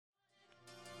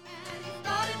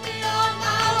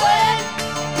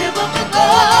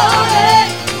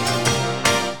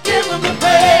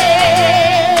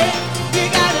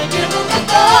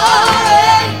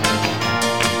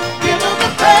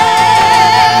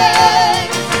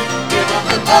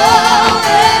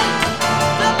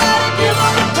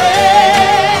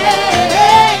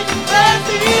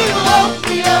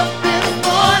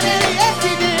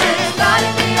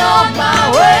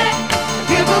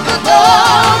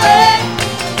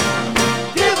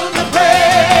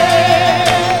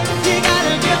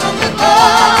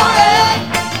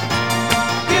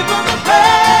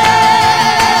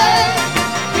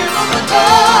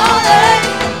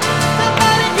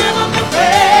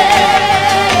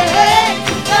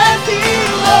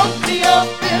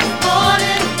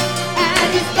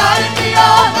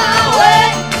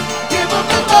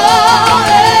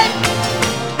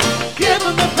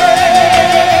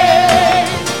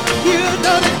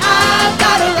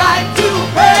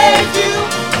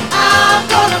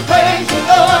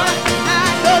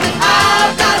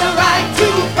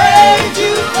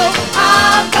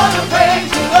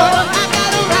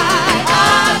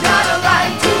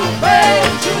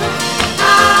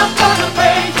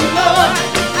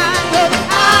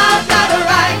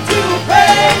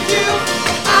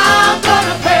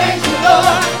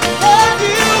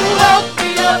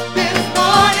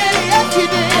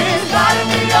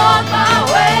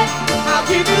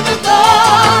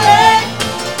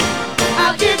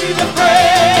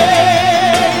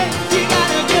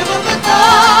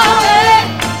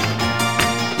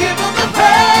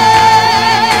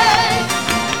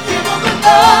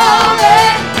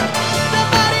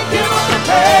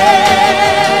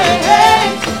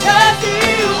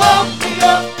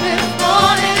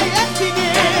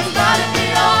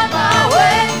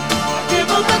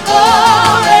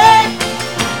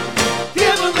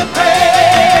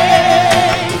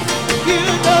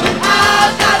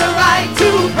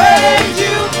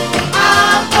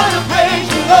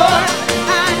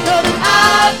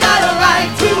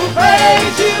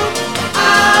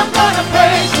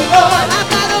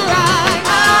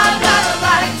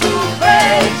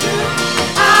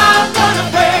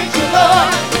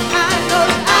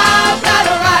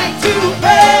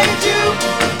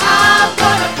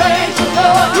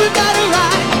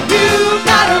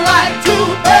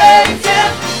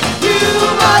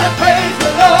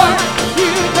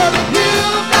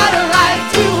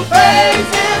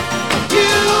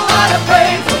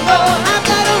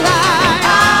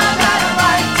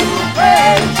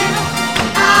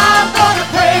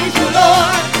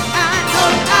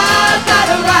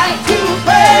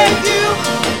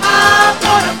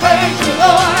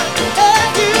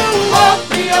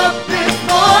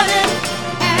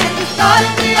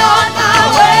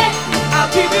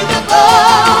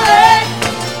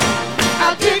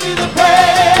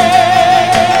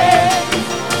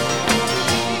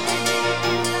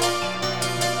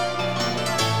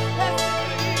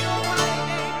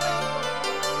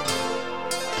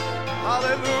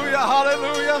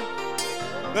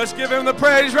Let's give him the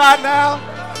praise right now.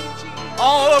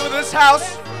 All over this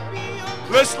house.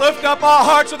 Let's lift up our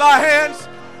hearts with our hands.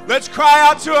 Let's cry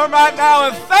out to him right now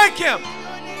and thank him.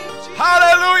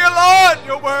 Hallelujah, Lord.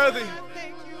 You're worthy.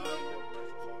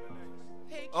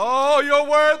 Oh, you're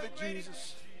worthy,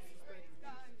 Jesus.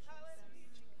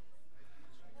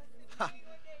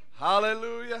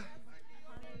 Hallelujah.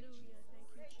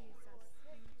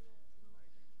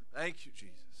 Thank you,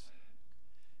 Jesus.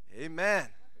 Amen.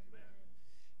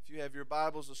 If you have your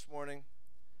Bibles this morning,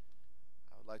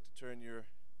 I would like to turn your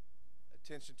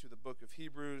attention to the book of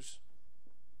Hebrews.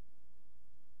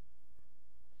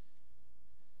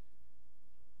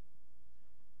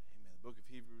 Amen. The book of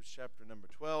Hebrews, chapter number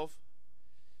 12.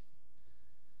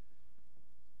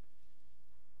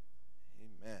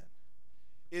 Amen.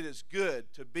 It is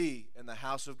good to be in the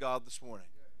house of God this morning.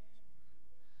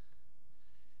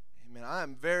 Amen. I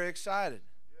am very excited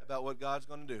about what God's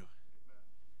going to do.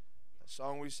 That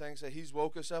song we sang said, He's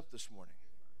woke us up this morning.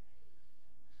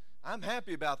 I'm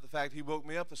happy about the fact He woke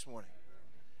me up this morning.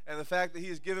 And the fact that He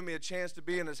has given me a chance to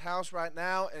be in His house right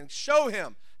now and show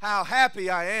Him how happy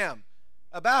I am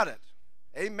about it.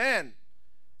 Amen.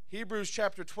 Hebrews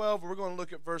chapter 12, we're going to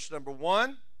look at verse number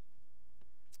 1.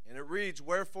 And it reads,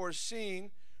 Wherefore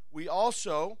seeing we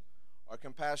also are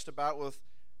compassed about with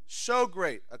so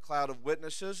great a cloud of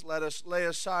witnesses, let us lay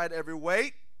aside every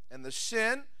weight and the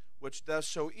sin which does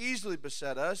so easily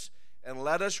beset us, and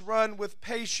let us run with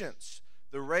patience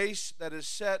the race that is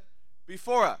set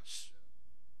before us.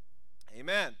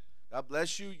 Amen. God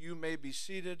bless you. You may be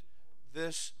seated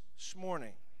this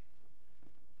morning.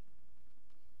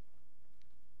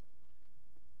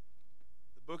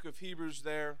 The book of Hebrews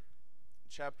there,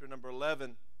 chapter number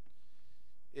 11,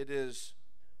 it is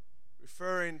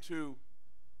referring to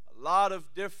a lot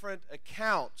of different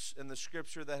accounts in the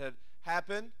scripture that had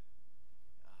happened.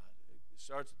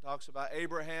 It talks about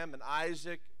Abraham and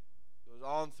Isaac, goes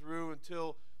on through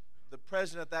until the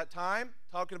present at that time,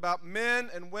 talking about men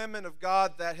and women of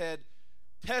God that had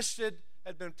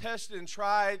been tested and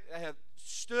tried, that had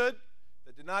stood,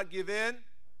 that did not give in.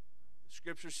 The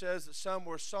scripture says that some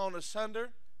were sawn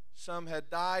asunder, some had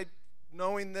died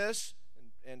knowing this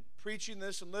and preaching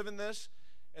this and living this.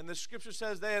 And the scripture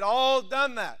says they had all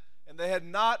done that, and they had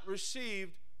not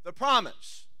received the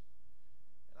promise.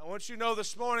 And I want you to know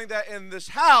this morning that in this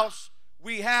house,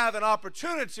 we have an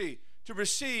opportunity to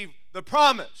receive the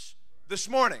promise this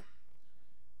morning.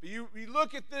 But you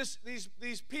look at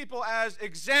these people as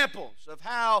examples of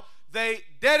how they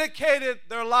dedicated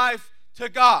their life to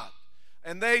God.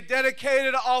 And they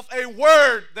dedicated off a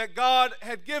word that God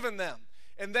had given them.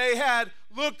 And they had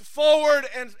looked forward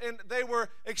and they were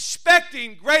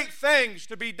expecting great things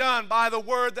to be done by the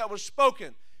word that was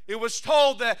spoken. It was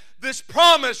told that this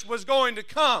promise was going to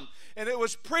come. And it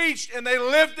was preached and they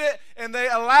lived it and they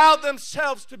allowed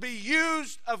themselves to be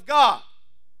used of God.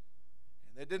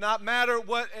 And it did not matter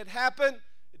what had happened.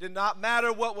 It did not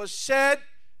matter what was said.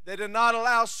 They did not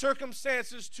allow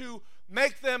circumstances to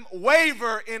make them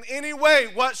waver in any way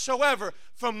whatsoever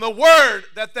from the word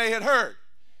that they had heard.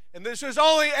 And this was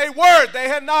only a word they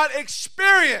had not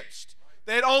experienced.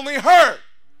 They had only heard.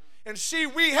 And see,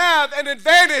 we have an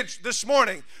advantage this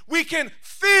morning. We can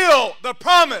feel the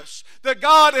promise that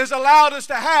God has allowed us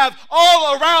to have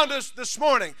all around us this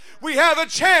morning. We have a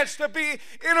chance to be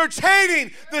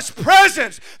entertaining this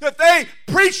presence that they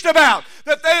preached about,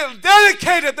 that they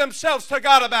dedicated themselves to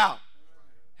God about.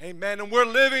 Amen. And we're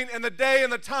living in the day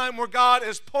and the time where God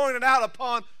is pouring it out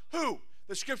upon who?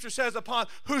 The scripture says upon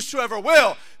whosoever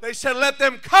will. They said, let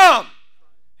them come.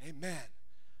 Amen.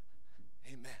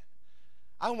 Amen.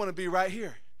 I want to be right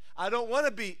here. I don't want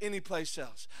to be anyplace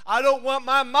else. I don't want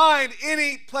my mind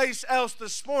any place else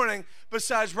this morning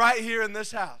besides right here in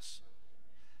this house.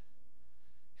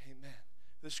 Amen.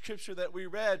 The scripture that we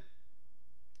read,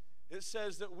 it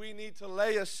says that we need to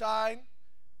lay aside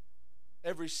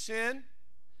every sin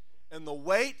and the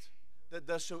weight that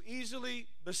does so easily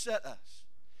beset us.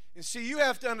 And see, you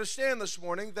have to understand this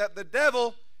morning that the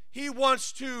devil, he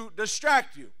wants to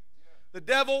distract you. The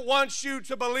devil wants you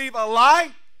to believe a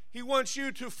lie. He wants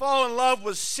you to fall in love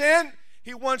with sin.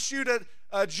 He wants you to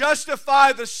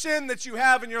justify the sin that you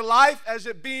have in your life as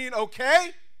it being okay.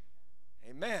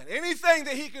 Amen. Anything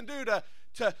that he can do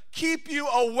to keep you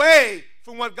away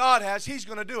from what God has, he's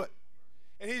going to do it.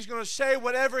 And he's going to say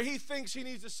whatever he thinks he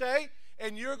needs to say.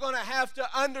 And you're going to have to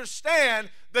understand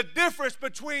the difference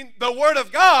between the Word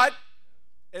of God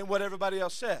and what everybody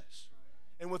else says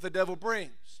and what the devil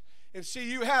brings. And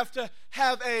see, you have to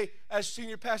have as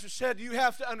Senior Pastor said, you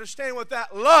have to understand what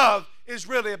that love is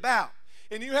really about.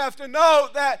 And you have to know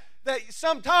that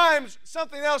sometimes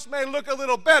something else may look a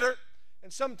little better.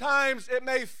 And sometimes it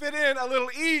may fit in a little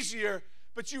easier,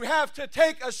 but you have to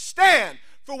take a stand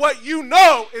for what you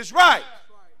know is right.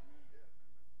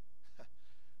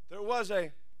 There was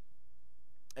a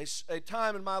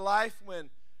time in my life when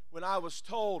I was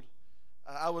told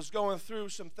I was going through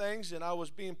some things and I was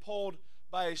being pulled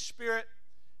by a spirit,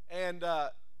 and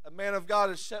a man of God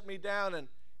had set me down and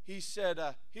he said,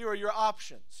 here are your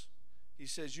options. He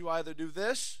says, you either do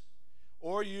this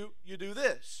or you do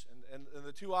this. And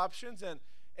the two options. And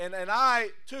I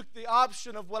took the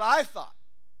option of what I thought.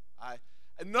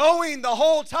 Knowing the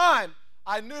whole time,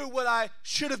 I knew what I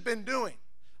should have been doing.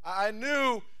 I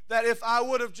knew that if I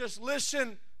would have just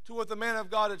listened to what the man of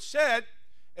God had said,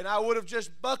 and I would have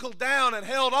just buckled down and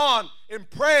held on and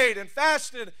prayed and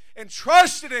fasted and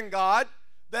trusted in God,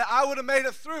 that I would have made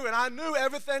it through. And I knew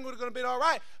everything was going to be all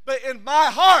right. But in my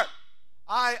heart,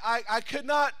 I could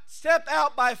not step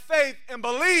out by faith and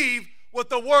believe what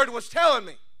the Word was telling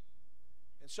me.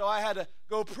 And so I had to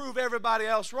go prove everybody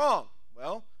else wrong.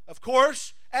 Well, of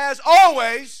course, as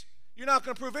always, you're not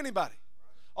going to prove anybody.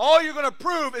 All you're going to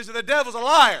prove is that the devil's a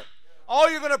liar. All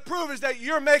you're going to prove is that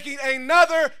you're making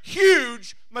another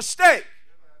huge mistake.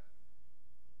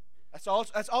 That's all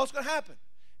that's going to happen.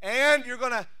 And you're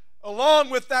going to, along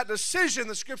with that decision,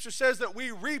 the Scripture says that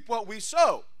we reap what we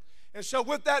sow. And so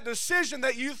with that decision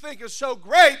that you think is so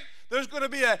great, there's going to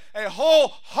be a whole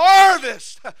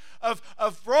harvest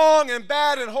of wrong and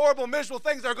bad and horrible, miserable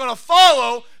things that are going to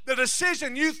follow the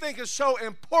decision you think is so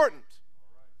important.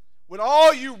 When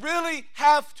all you really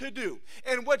have to do.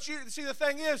 And what you see, the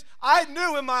thing is, I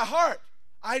knew in my heart,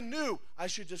 I knew I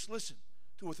should just listen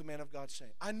to what the man of God's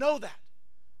saying. I know that.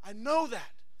 I know that.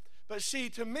 But see,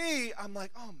 to me, I'm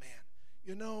like, oh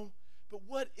man, but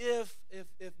what if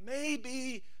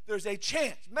maybe there's a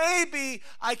chance? Maybe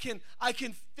I can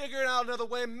figure it out another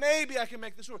way. Maybe I can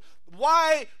make this work.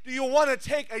 Why do you want to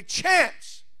take a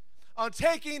chance on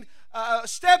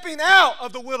stepping out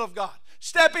of the will of God?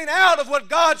 Stepping out of what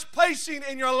God's placing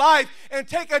in your life and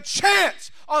take a chance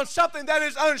on something that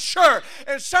is unsure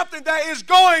and something that is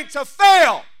going to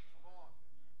fail.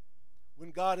 When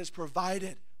God has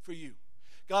provided for you.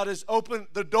 God has opened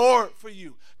the door for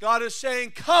you. God is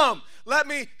saying, come, let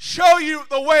me show you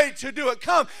the way to do it.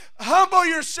 Come, humble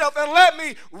yourself and let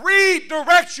me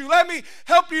redirect you. Let me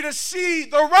help you to see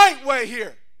the right way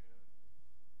here.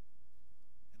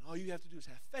 And all you have to do is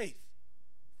have faith.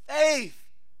 Faith.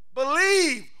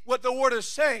 Believe what the Word is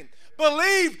saying.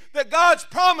 Believe that God's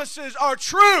promises are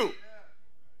true.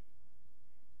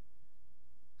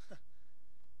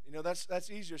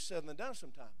 That's easier said than done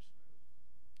sometimes.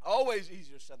 Always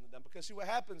easier said than done. Because see, what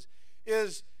happens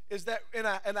is that in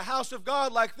a house of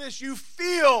God like this, you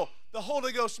feel the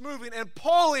Holy Ghost moving and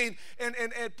pulling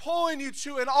and pulling you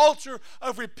to an altar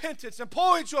of repentance and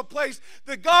pulling you to a place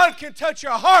that God can touch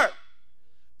your heart.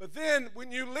 But then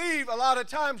when you leave, a lot of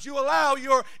times you allow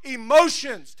your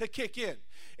emotions to kick in.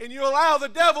 And you allow the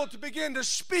devil to begin to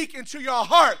speak into your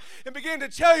heart and begin to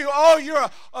tell you, oh, you're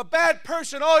a bad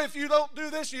person. Oh, if you don't do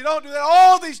this, you don't do that.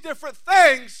 All these different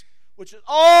things, which is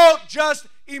all just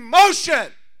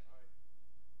emotion.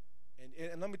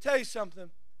 And let me tell you something.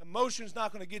 Emotion's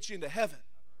not going to get you into heaven.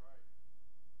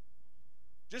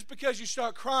 Just because you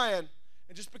start crying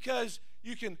and just because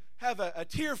you can have a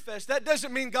tear fest, that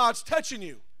doesn't mean God's touching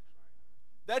you.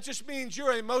 That just means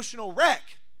you're an emotional wreck.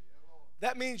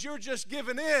 That means you're just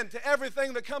giving in to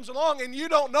everything that comes along and you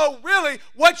don't know really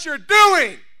what you're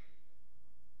doing.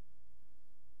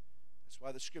 That's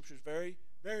why the Scripture very,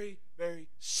 very, very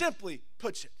simply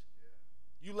puts it.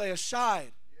 You lay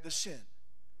aside the sin.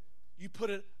 You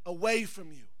put it away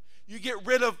from you. You get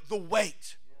rid of the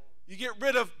weight. You get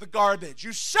rid of the garbage.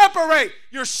 You separate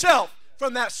yourself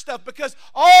from that stuff, because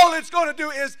all it's going to do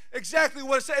is exactly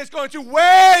what it says. It's going to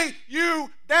weigh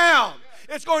you down.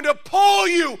 It's going to pull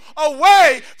you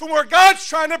away from where God's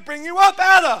trying to bring you up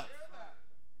out of.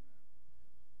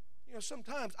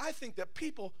 Sometimes I think that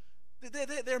people,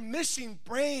 they're missing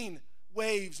brain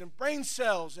waves and brain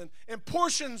cells and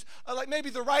portions of like maybe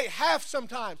the right half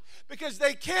sometimes, because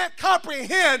they can't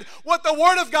comprehend what the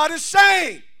Word of God is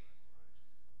saying.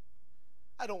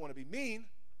 I don't want to be mean.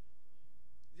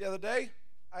 The other day,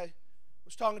 I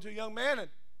was talking to a young man,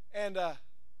 and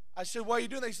I said, why are you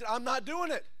doing that? He said, I'm not doing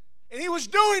it. And he was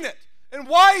doing it. And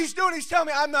why he's doing it, he's telling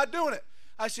me I'm not doing it.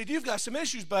 I said, you've got some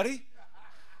issues, buddy.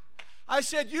 I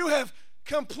said, you have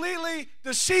completely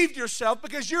deceived yourself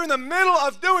because you're in the middle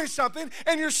of doing something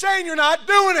and you're saying you're not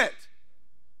doing it.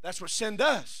 That's what sin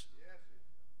does.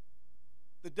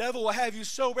 The devil will have you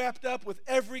so wrapped up with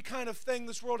every kind of thing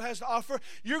this world has to offer,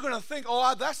 you're going to think,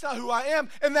 oh, that's not who I am,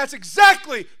 and that's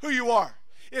exactly who you are.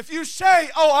 If you say,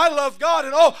 oh, I love God,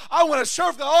 and oh, I want to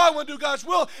serve God, oh, I want to do God's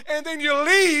will, and then you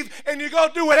leave and you go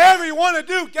do whatever you want to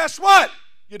do, guess what?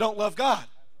 You don't love God.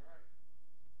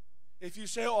 If you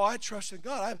say, oh, I trust in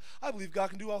God, I believe God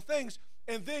can do all things,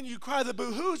 and then you cry the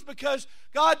boo-hoos because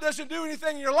God doesn't do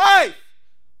anything in your life,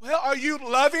 well, are you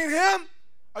loving Him?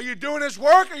 Are you doing His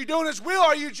work? Are you doing His will? Or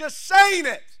are you just saying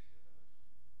it?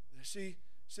 See,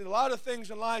 a lot of things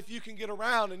in life you can get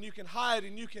around and you can hide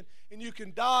and you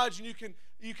can dodge and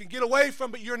you can get away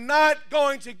from, but you're not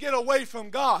going to get away from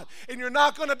God. And you're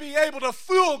not going to be able to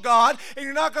fool God. And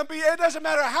you're not going to be, it doesn't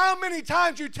matter how many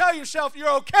times you tell yourself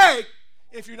you're okay.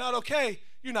 If you're not okay,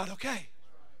 you're not okay.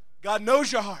 God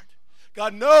knows your heart.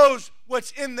 God knows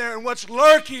what's in there and what's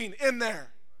lurking in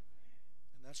there.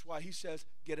 And that's why He says,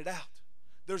 get it out.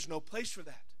 There's no place for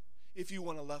that if you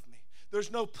want to love me. There's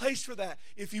no place for that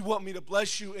if you want me to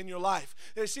bless you in your life.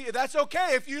 And see, that's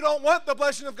okay. If you don't want the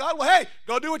blessing of God, well, hey,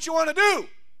 go do what you want to do.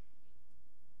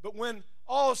 But when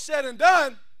all is said and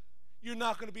done, you're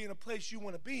not going to be in a place you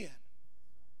want to be in.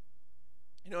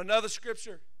 You know, another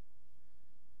scripture,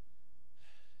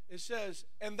 it says,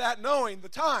 and that knowing the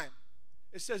time,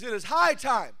 it says, it is high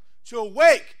time to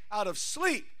awake out of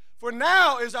sleep, for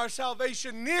now is our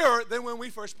salvation nearer than when we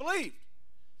first believed.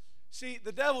 See,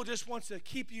 the devil just wants to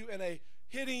keep you in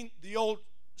hitting the old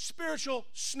spiritual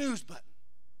snooze button.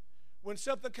 When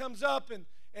something comes up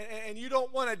and you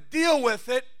don't want to deal with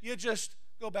it, you just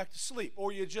go back to sleep,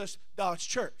 or you just dodge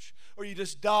church, or you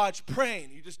just dodge praying,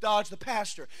 you just dodge the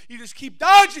pastor. You just keep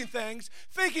dodging things,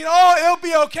 thinking, oh, it'll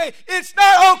be okay. It's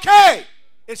not okay.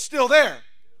 It's still there.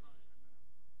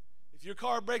 If your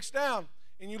car breaks down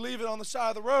and you leave it on the side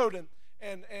of the road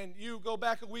and you go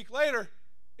back a week later,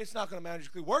 it's not going to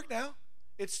magically work now.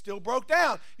 It's still broke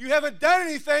down. You haven't done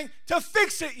anything to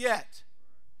fix it yet.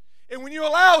 And when you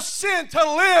allow sin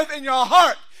to live in your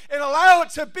heart and allow it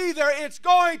to be there, it's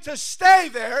going to stay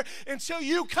there until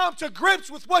you come to grips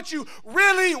with what you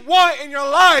really want in your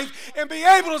life and be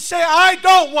able to say, I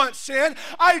don't want sin.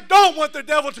 I don't want the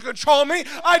devil to control me.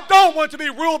 I don't want to be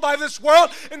ruled by this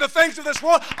world and the things of this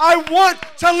world. I want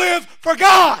to live for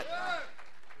God.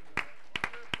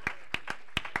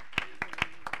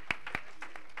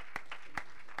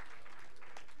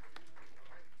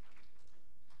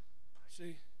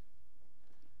 See,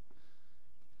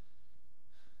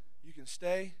 you can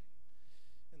stay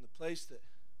in the place that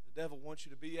the devil wants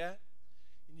you to be at,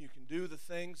 and you can do the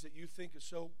things that you think is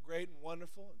so great and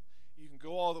wonderful, and you can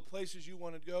go all the places you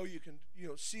want to go. You can,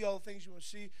 see all the things you want to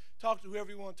see, talk to whoever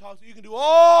you want to talk to. You can do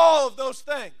all of those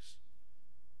things.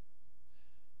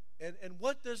 And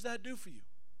what does that do for you?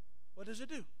 What does it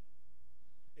do?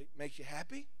 It makes you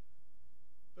happy.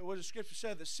 But what the scripture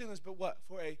said, that sin is but what?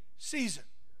 For a season.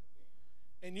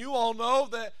 And you all know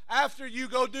that after you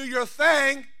go do your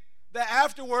thing, that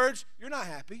afterwards, you're not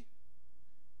happy.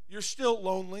 You're still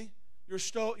lonely. You're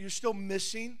still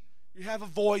missing. You have a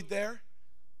void there.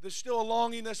 There's still a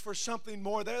longingness for something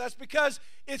more there. That's because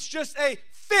it's just a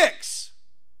fix.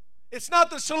 It's not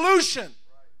the solution.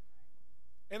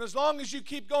 And as long as you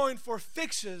keep going for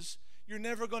fixes, you're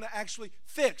never going to actually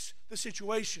fix the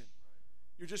situation.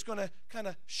 You're just going to kind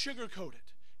of sugarcoat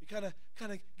it. You kind of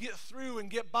get through and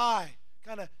get by.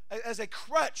 Kind of as a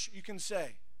crutch, you can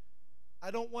say.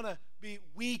 I don't want to be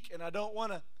weak, and I don't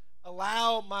want to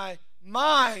allow my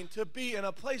mind to be in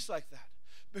a place like that,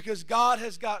 because God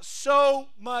has got so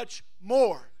much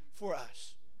more for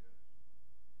us.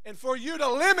 And for you to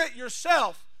limit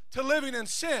yourself to living in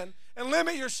sin and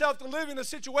limit yourself to living in a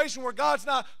situation where God's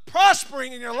not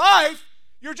prospering in your life,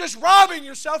 you're just robbing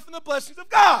yourself from the blessings of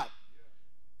God.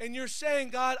 And you're saying,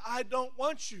 God, I don't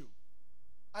want you.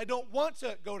 I don't want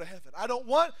to go to heaven. I don't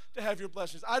want to have your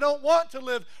blessings. I don't want to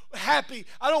live happy.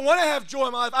 I don't want to have joy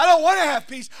in my life. I don't want to have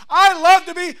peace. I love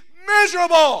to be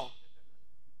miserable.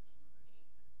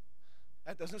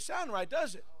 That doesn't sound right,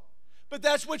 does it? But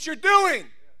that's what you're doing.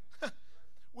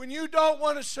 When you don't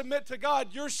want to submit to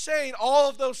God, you're saying all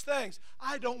of those things.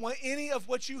 I don't want any of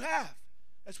what you have.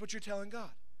 That's what you're telling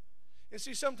God. And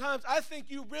see, sometimes I think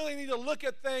you really need to look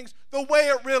at things the way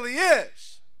it really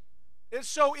is. It's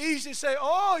so easy to say,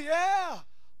 oh, yeah,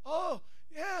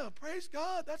 praise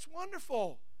God, that's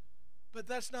wonderful. But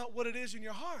that's not what it is in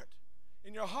your heart.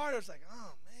 In your heart, it's like,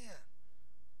 oh, man,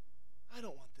 I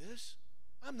don't want this.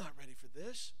 I'm not ready for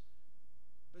this.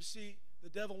 But see, the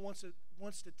devil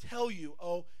wants to tell you,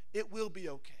 oh, it will be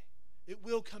okay. It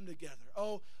will come together.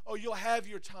 Oh, you'll have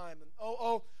your time. And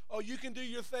oh, you can do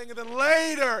your thing, and then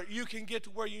later you can get to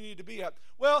where you need to be at.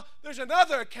 Well, there's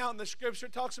another account in the scripture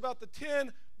that talks about the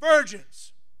 10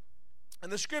 virgins.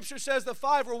 And the scripture says the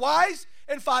 5 were wise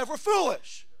and 5 were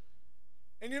foolish.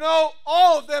 And you know,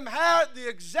 all of them had the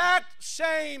exact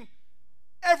same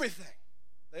everything.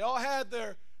 They all had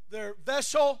their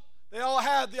vessel. They all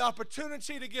had the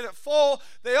opportunity to get it full.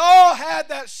 They all had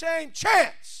that same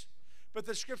chance. But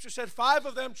the scripture said 5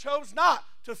 of them chose not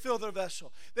to fill their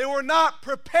vessel. They were not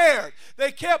prepared.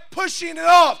 They kept pushing it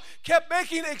off, kept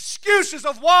making excuses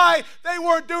of why they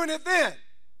weren't doing it then.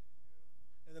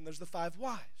 And then there's the 5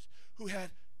 wise who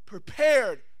had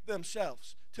prepared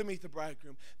themselves to meet the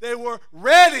bridegroom. They were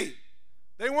ready.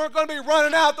 They weren't going to be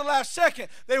running out the last second.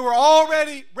 They were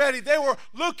already ready. They were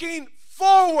looking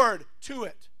forward to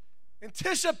it,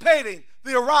 anticipating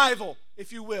the arrival,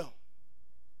 if you will.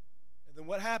 And then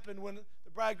what happened when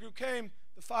the bridegroom came?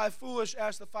 The 5 foolish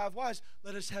asked the 5 wise,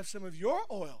 let us have some of your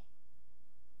oil.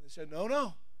 They said,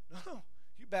 no,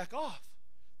 you back off.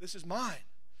 This is mine.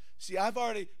 See, I've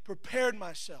already prepared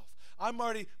myself. I'm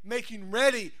already making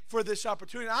ready for this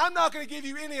opportunity. I'm not going to give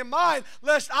you any of mine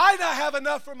lest I not have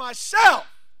enough for myself.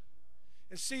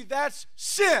 And see, that's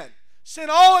sin. Sin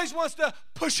always wants to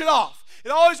push it off. It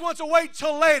always wants to wait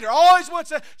till later. Always wants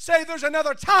to say there's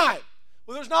another time.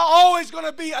 Well, there's not always going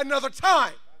to be another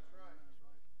time.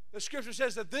 The scripture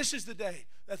says that this is the day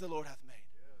that the Lord hath made.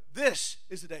 This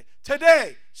is the day.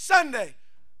 Today, Sunday,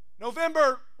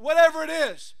 November, whatever it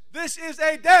is, this is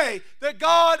a day that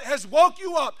God has woke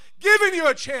you up, given you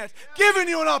a chance, given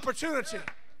you an opportunity.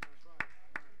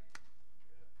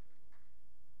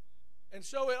 And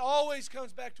so it always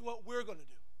comes back to what we're going to do.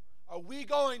 Are we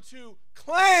going to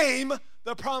claim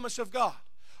the promise of God?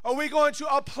 Are we going to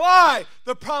apply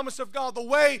the promise of God the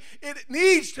way it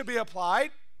needs to be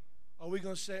applied? Are we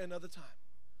going to say another time,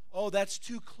 oh, that's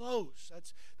too close.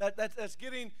 That's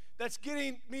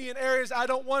getting me in areas I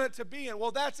don't want it to be in.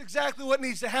 Well, that's exactly what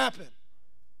needs to happen.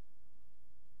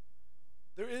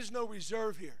 There is no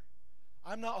reserve here.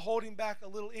 I'm not holding back a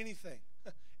little anything.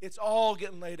 It's all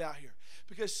getting laid out here.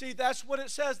 Because, see, that's what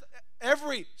it says.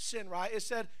 Every sin, right? It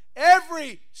said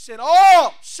every sin,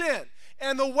 all sin.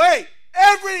 And the weight,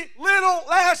 every little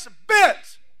last bit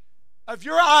of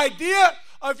your idea,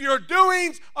 of your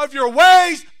doings, of your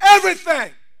ways,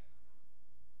 everything.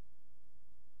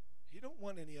 You don't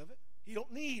want any of it. You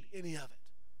don't need any of it.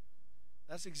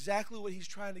 That's exactly what he's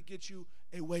trying to get you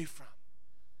away from.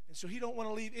 And so he don't want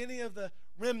to leave any of the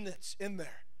remnants in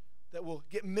there that will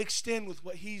get mixed in with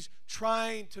what he's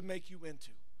trying to make you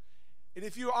into. And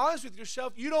if you're honest with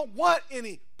yourself, you don't want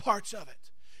any parts of it.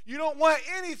 You don't want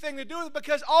anything to do with it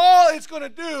because all it's going to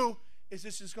do is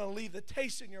this is going to leave the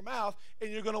taste in your mouth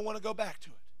and you're going to want to go back to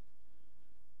it.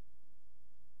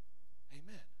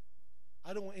 Amen.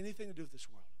 I don't want anything to do with this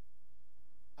world.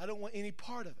 I don't want any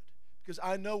part of it because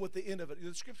I know what the end of it is.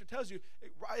 The scripture tells you,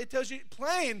 it tells you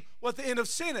plain what the end of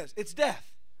sin is. It's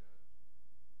death.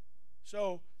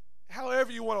 So,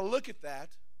 however you want to look at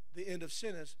that, the end of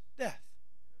sin is death.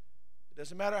 It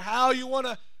doesn't matter how you want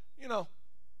to,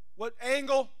 what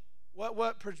angle,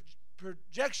 what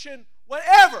projection,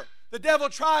 whatever the devil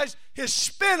tries his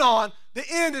spin on, the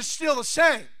end is still the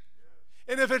same.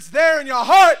 And if it's there in your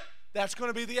heart, that's going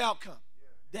to be the outcome.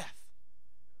 Death.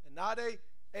 And not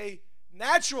a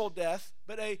natural death,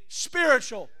 but a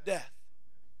spiritual death.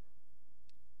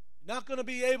 You're not going to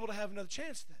be able to have another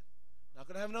chance then. Not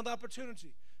going to have another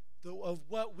opportunity of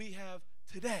what we have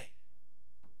today.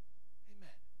 Amen.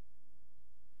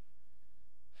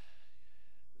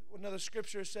 Another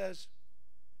scripture says,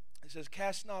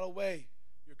 cast not away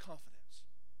your confidence,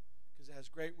 because it has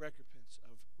great recompense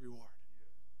of reward.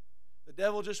 The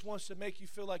devil just wants to make you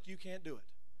feel like you can't do it.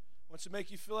 Wants to make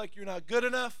you feel like you're not good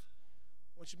enough.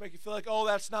 Wants to make you feel like, oh,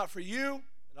 that's not for you.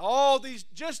 And all these,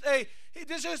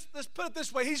 let's put it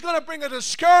this way. He's going to bring a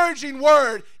discouraging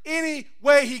word any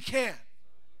way he can.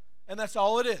 And that's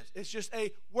all it is. It's just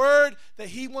a word that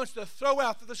he wants to throw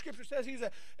out. The scripture says he's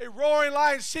a roaring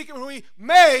lion seeking who he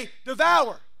may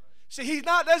devour. See, he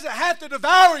doesn't have to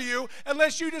devour you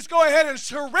unless you just go ahead and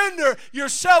surrender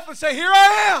yourself and say, here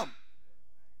I am.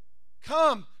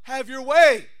 Come, have your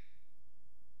way.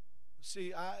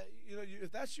 See,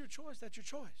 if that's your choice, that's your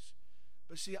choice.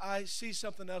 But see, I see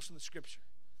something else in the scripture.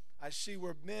 I see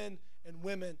where men and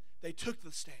women, they took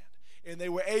the stand. And they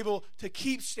were able to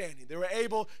keep standing. They were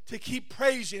able to keep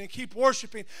praising and keep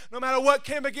worshiping. No matter what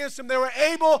came against them, they were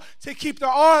able to keep their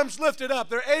arms lifted up.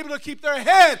 They're able to keep their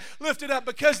head lifted up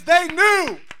because they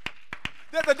knew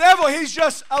that the devil, he's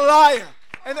just a liar.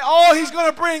 And that all he's going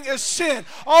to bring is sin.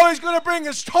 All he's going to bring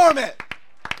is torment.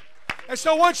 And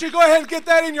so once you go ahead and get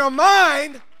that in your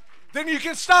mind, then you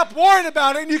can stop worrying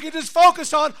about it and you can just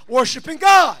focus on worshiping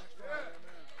God.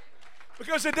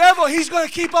 Because the devil, he's going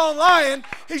to keep on lying.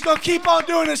 He's going to keep on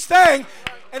doing his thing.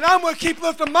 And I'm going to keep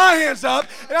lifting my hands up.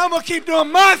 And I'm going to keep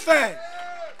doing my thing.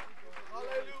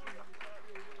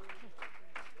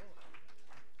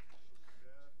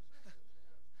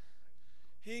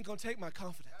 He ain't going to take my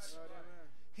confidence.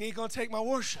 He ain't going to take my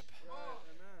worship.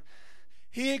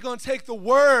 He ain't going to take the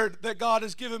word that God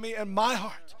has given me in my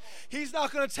heart. He's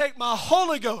not going to take my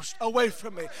Holy Ghost away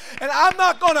from me. And I'm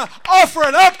not going to offer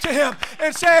it up to him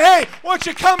and say, hey, why don't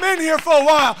you come in here for a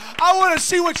while? I want to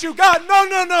see what you got. No,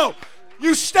 no, no.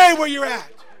 You stay where you're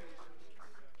at.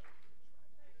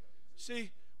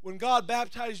 See, when God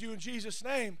baptized you in Jesus'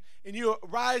 name and you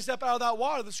rise up out of that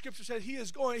water, the scripture said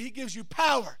he gives you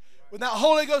power. When that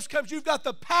Holy Ghost comes, you've got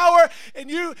the power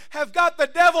and you have got the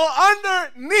devil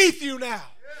underneath you now.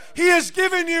 He has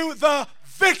given you the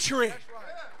victory.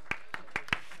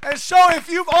 And so if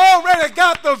you've already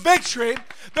got the victory,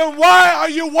 then why are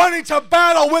you wanting to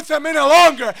battle with him any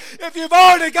longer? If you've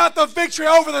already got the victory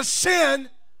over the sin,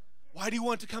 why do you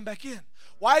want to come back in?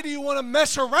 Why do you want to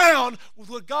mess around with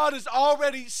what God has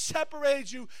already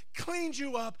separated you, cleaned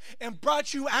you up, and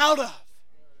brought you out of?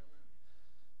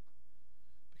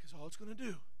 Because all it's going to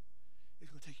do is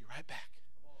going to take you right back.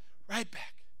 Right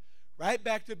back. Right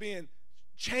back to being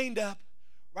chained up.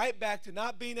 Right back to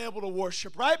not being able to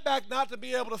worship. Right back not to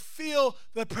be able to feel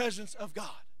the presence of God.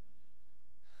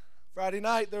 Friday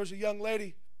night, there was a young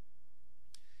lady,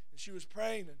 and she was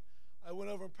praying, and I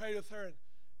went over and prayed with her,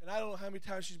 and I don't know how many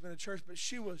times she's been to church, but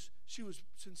she was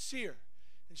sincere,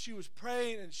 and she was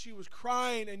praying, and she was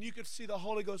crying, and you could see the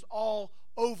Holy Ghost all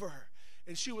over her.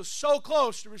 And she was so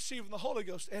close to receiving the Holy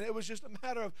Ghost, and it was just a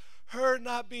matter of her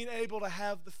not being able to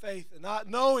have the faith and not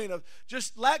knowing of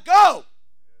just let go.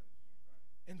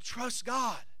 And trust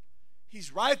God.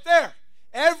 He's right there.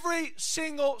 Every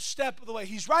single step of the way.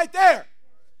 He's right there.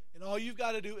 And all you've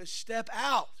got to do is step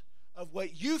out of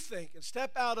what you think and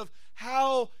step out of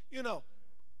how,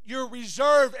 your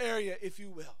reserve area, if you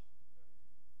will.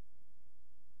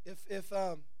 If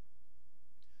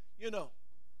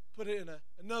put it in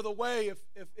another way,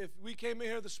 if we came in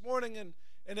here this morning and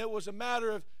it was a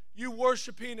matter of you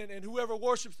worshiping and whoever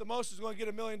worships the most is going to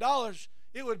get $1 million,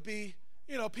 it would be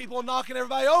people knocking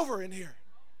everybody over in here.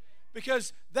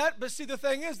 But see, the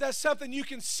thing is, that's something you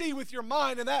can see with your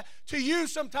mind, and that to you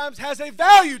sometimes has a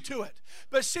value to it.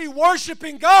 But see,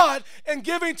 worshiping God and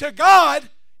giving to God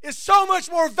is so much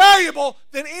more valuable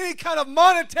than any kind of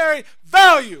monetary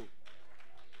value.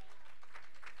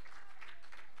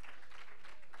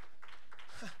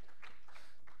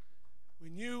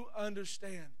 When you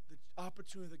understand the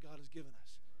opportunity that God has given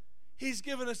us, He's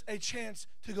given us a chance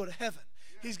to go to heaven.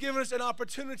 He's given us an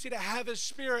opportunity to have His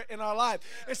Spirit in our life.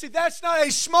 And see, that's not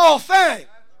a small thing.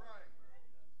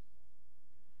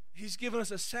 He's given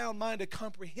us a sound mind to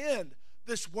comprehend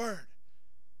this word.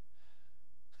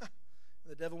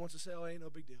 The devil wants to say, oh, ain't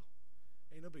no big deal.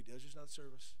 Ain't no big deal. It's just another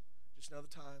service. Just another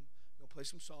time. They're going to play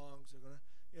some songs. They're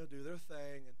going to do their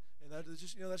thing. And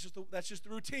that's just the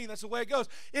routine. That's the way it goes.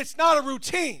 It's not a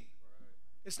routine.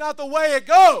 It's not the way it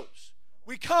goes.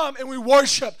 We come and we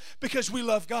worship because we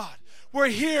love God. We're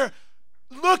here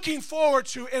looking forward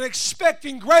to and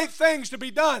expecting great things to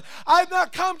be done. I've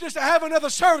not come just to have another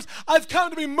service. I've come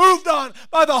to be moved on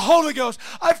by the Holy Ghost.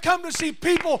 I've come to see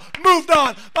people moved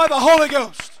on by the Holy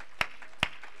Ghost.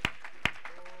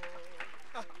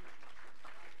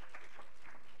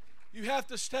 You have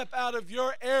to step out of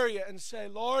your area and say,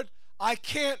 Lord, I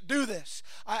can't do this.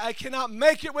 I cannot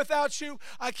make it without you.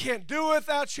 I can't do it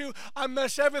without you. I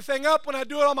mess everything up when I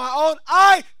do it on my own.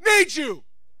 I need you.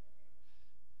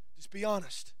 Just be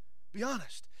honest. Be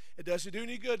honest. It doesn't do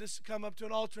any good to come up to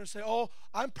an altar and say, oh,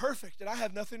 I'm perfect and I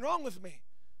have nothing wrong with me.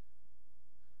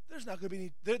 There's not going to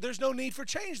be there's no need for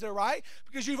change there, right?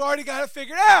 Because you've already got it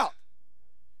figured out.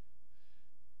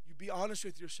 You be honest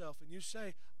with yourself and you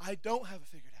say, I don't have it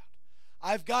figured out.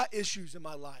 I've got issues in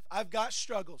my life. I've got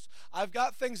struggles. I've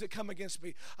got things that come against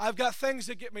me. I've got things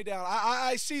that get me down.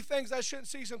 I see things I shouldn't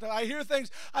see sometimes. I hear things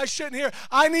I shouldn't hear.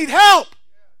 I need help.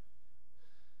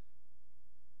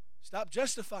 Stop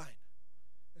justifying.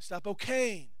 And stop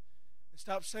okaying. And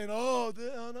stop saying, oh,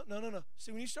 no.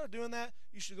 See, when you start doing that,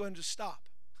 you should go ahead and just stop.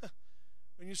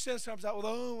 When your sin comes out with,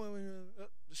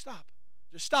 just stop.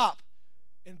 Just stop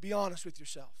and be honest with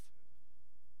yourself.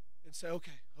 And say,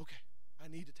 okay. I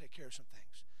need to take care of some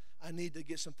things. I need to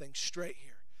get some things straight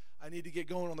here. I need to get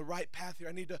going on the right path here.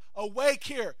 I need to awake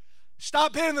here.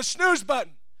 Stop hitting the snooze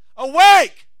button.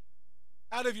 Awake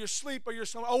out of your sleep or your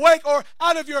slumber. Awake or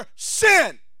out of your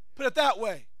sin. Put it that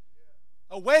way.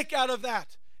 Awake out of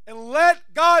that. And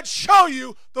let God show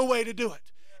you the way to do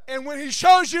it. And when He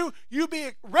shows you, you be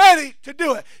ready to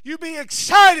do it. You be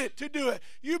excited to do it.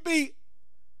 You be...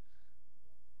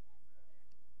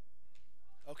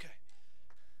 Okay.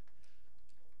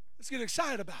 Let's get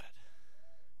excited about it.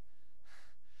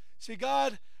 See,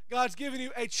 God God's giving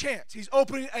you a chance. He's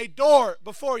opening a door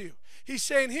before you. He's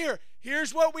saying,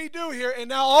 here's what we do here, and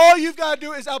now all you've got to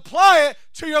do is apply it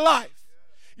to your life.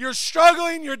 You're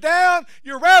struggling, you're down,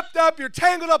 you're wrapped up, you're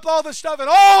tangled up, all this stuff, and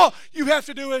all you have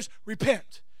to do is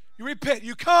repent. You repent.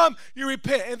 You come, you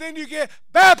repent, and then you get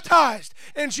baptized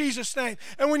in Jesus' name.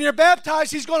 And when you're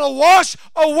baptized, He's going to wash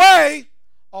away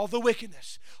all the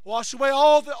wickedness. Wash away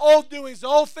all the old doings, the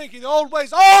old thinking, the old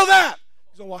ways, all that.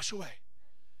 He's going to wash away.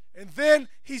 And then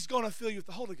He's going to fill you with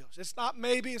the Holy Ghost. It's not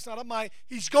maybe, it's not a might.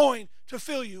 He's going to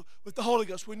fill you with the Holy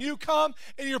Ghost. When you come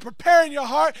and you're preparing your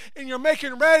heart and you're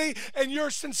making ready and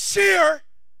you're sincere,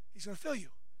 He's going to fill you.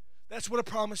 That's what a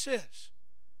promise is.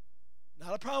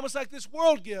 Not a promise like this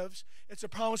world gives. It's a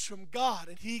promise from God,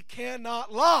 and He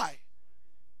cannot lie.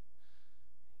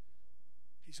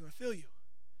 He's going to fill you.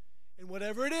 And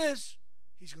whatever it is,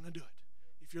 He's going to do it.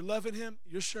 If you're loving Him,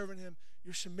 you're serving Him,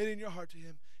 you're submitting your heart to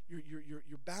Him,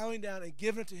 you're bowing down and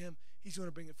giving it to Him, He's going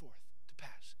to bring it forth to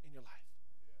pass in your life.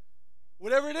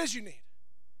 Whatever it is you need,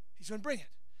 He's going to bring it.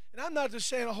 And I'm not just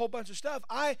saying a whole bunch of stuff.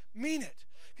 I mean it.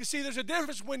 Because see, there's a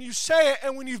difference when you say it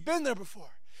and when you've been there before.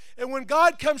 And when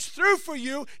God comes through for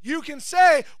you, you can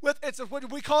say, it's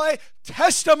what we call a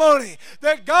testimony,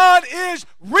 that God is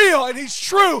real and He's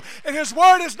true. And His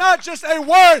word is not just a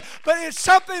word, but it's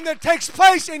something that takes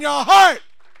place in your heart.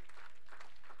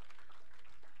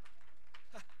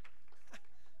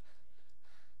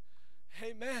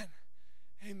 Amen.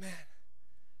 Amen.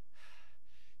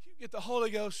 You get the Holy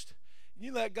Ghost and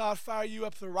you let God fire you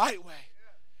up the right way.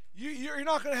 You're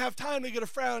not going to have time to get a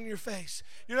frown on your face.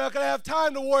 You're not going to have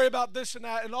time to worry about this and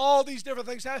that and all these different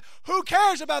things. Who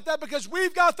cares about that? Because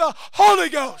we've got the Holy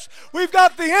Ghost. We've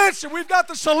got the answer. We've got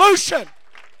the solution.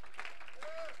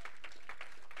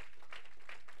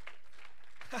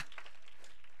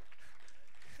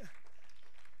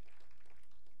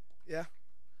 Yeah.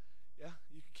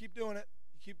 You can keep doing it.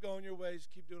 You keep going your ways.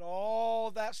 Keep doing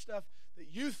all that stuff that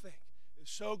you think is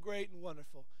so great and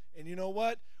wonderful. And you know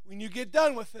what? When you get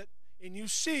done with it and you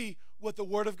see what the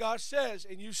Word of God says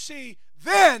and you see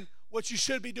then what you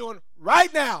should be doing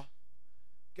right now,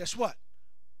 guess what?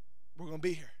 We're going to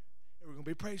be here and we're going to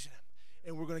be praising Him.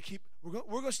 And we're going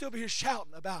to still be here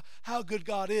shouting about how good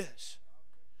God is.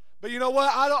 But you know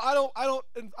what?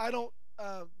 I don't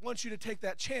want you to take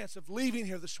that chance of leaving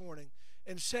here this morning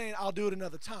and saying, I'll do it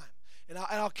another time. And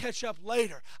I'll catch up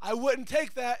later. I wouldn't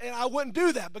take that and I wouldn't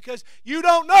do that because you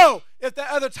don't know if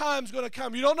that other time's going to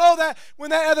come. You don't know that when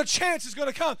that other chance is going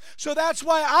to come. So that's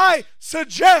why I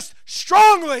suggest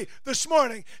strongly this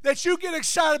morning that you get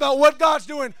excited about what God's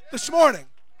doing this morning.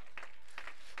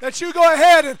 That you go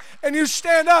ahead and you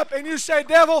stand up and you say,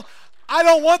 devil, I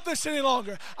don't want this any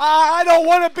longer. I don't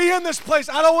want to be in this place.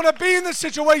 I don't want to be in this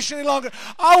situation any longer.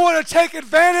 I want to take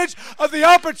advantage of the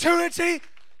opportunity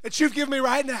that you've given me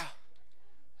right now.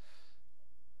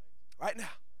 Right now.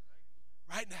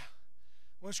 Right now.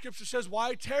 When Scripture says,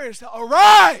 why tarriest thou?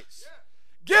 Arise!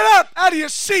 Get up out of your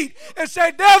seat and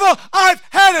say, devil, I've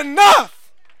had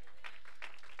enough.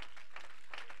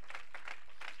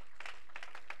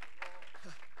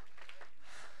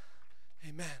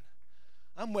 Amen.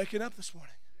 I'm waking up this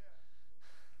morning.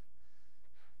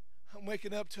 I'm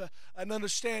waking up to an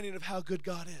understanding of how good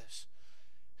God is.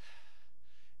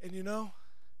 And you know,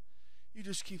 you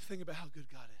just keep thinking about how good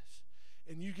God is.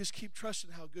 And you just keep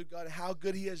trusting how good God and how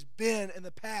good He has been in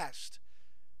the past.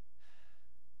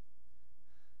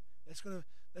 That's going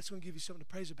to give you something to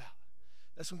praise about.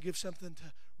 That's going to give something to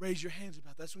raise your hands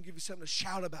about. That's going to give you something to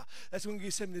shout about. That's going to give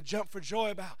you something to jump for joy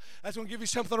about. That's going to give you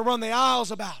something to run the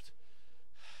aisles about.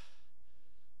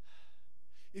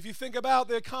 If you think about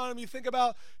the economy, you think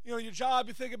about your job,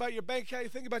 you think about your bank account, you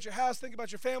think about your house, think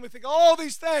about your family, think all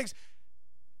these things,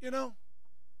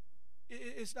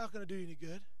 it's not going to do you any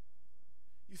good.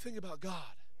 You think about God,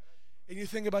 and you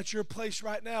think about your place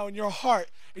right now in your heart,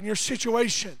 in your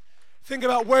situation. Think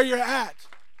about where you're at.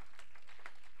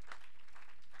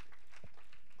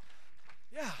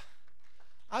 Yeah.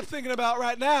 I'm thinking about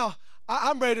right now,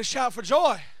 I'm ready to shout for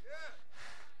joy.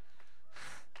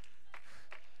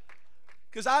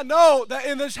 Because I know that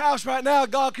in this house right now,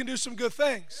 God can do some good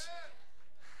things.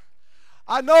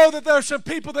 I know that there are some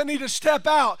people that need to step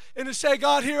out and to say,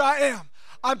 God, here I am.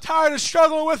 I'm tired of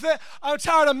struggling with it. I'm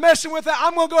tired of messing with it.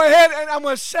 I'm going to go ahead and I'm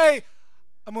going to say,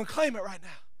 I'm going to claim it right now.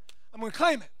 I'm going to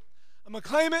claim it. I'm going to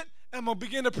claim it, and I'm going to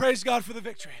begin to praise God for the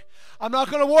victory. I'm not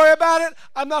going to worry about it.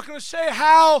 I'm not going to say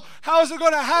how is it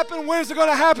going to happen, when is it going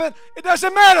to happen. It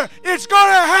doesn't matter. It's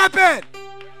going to happen.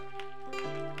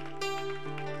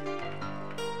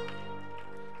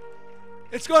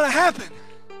 It's going to happen.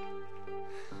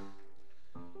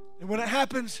 And when it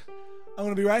happens, I'm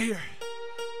going to be right here.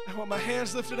 I want my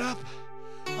hands lifted up.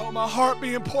 I want my heart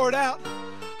being poured out.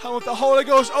 I want the Holy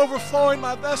Ghost overflowing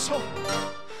my vessel.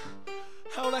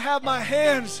 I want to have my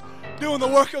hands doing the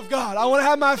work of God. I want to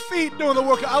have my feet doing the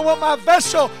work. I want my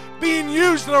vessel being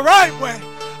used the right way.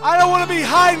 I don't want to be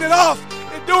hiding it off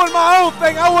and doing my own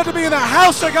thing. I want to be in the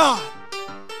house of God.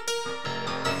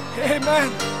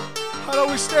 Amen. How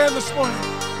do we stand this morning?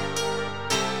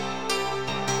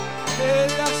 Hey,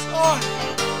 yes, Lord.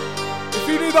 If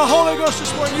you need the Holy Ghost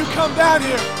this morning, you come down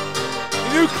here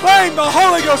and you claim the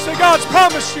Holy Ghost that God's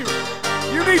promised you.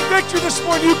 You need victory this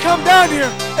morning, you come down here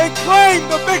and claim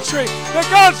the victory that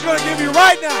God's going to give you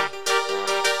right now.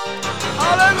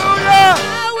 Hallelujah!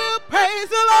 I will praise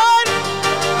the Lord.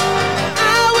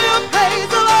 I will praise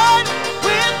the Lord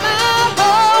with my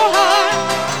whole heart.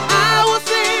 I will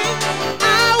sing.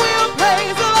 I will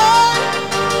praise the Lord.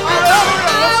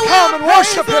 Hallelujah! Let's come and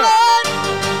worship Him.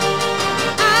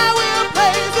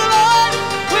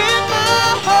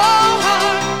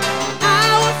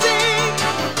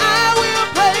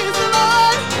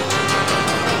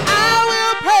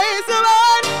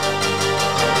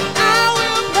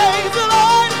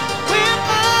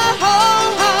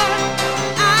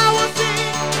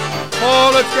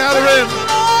 Let's gather in.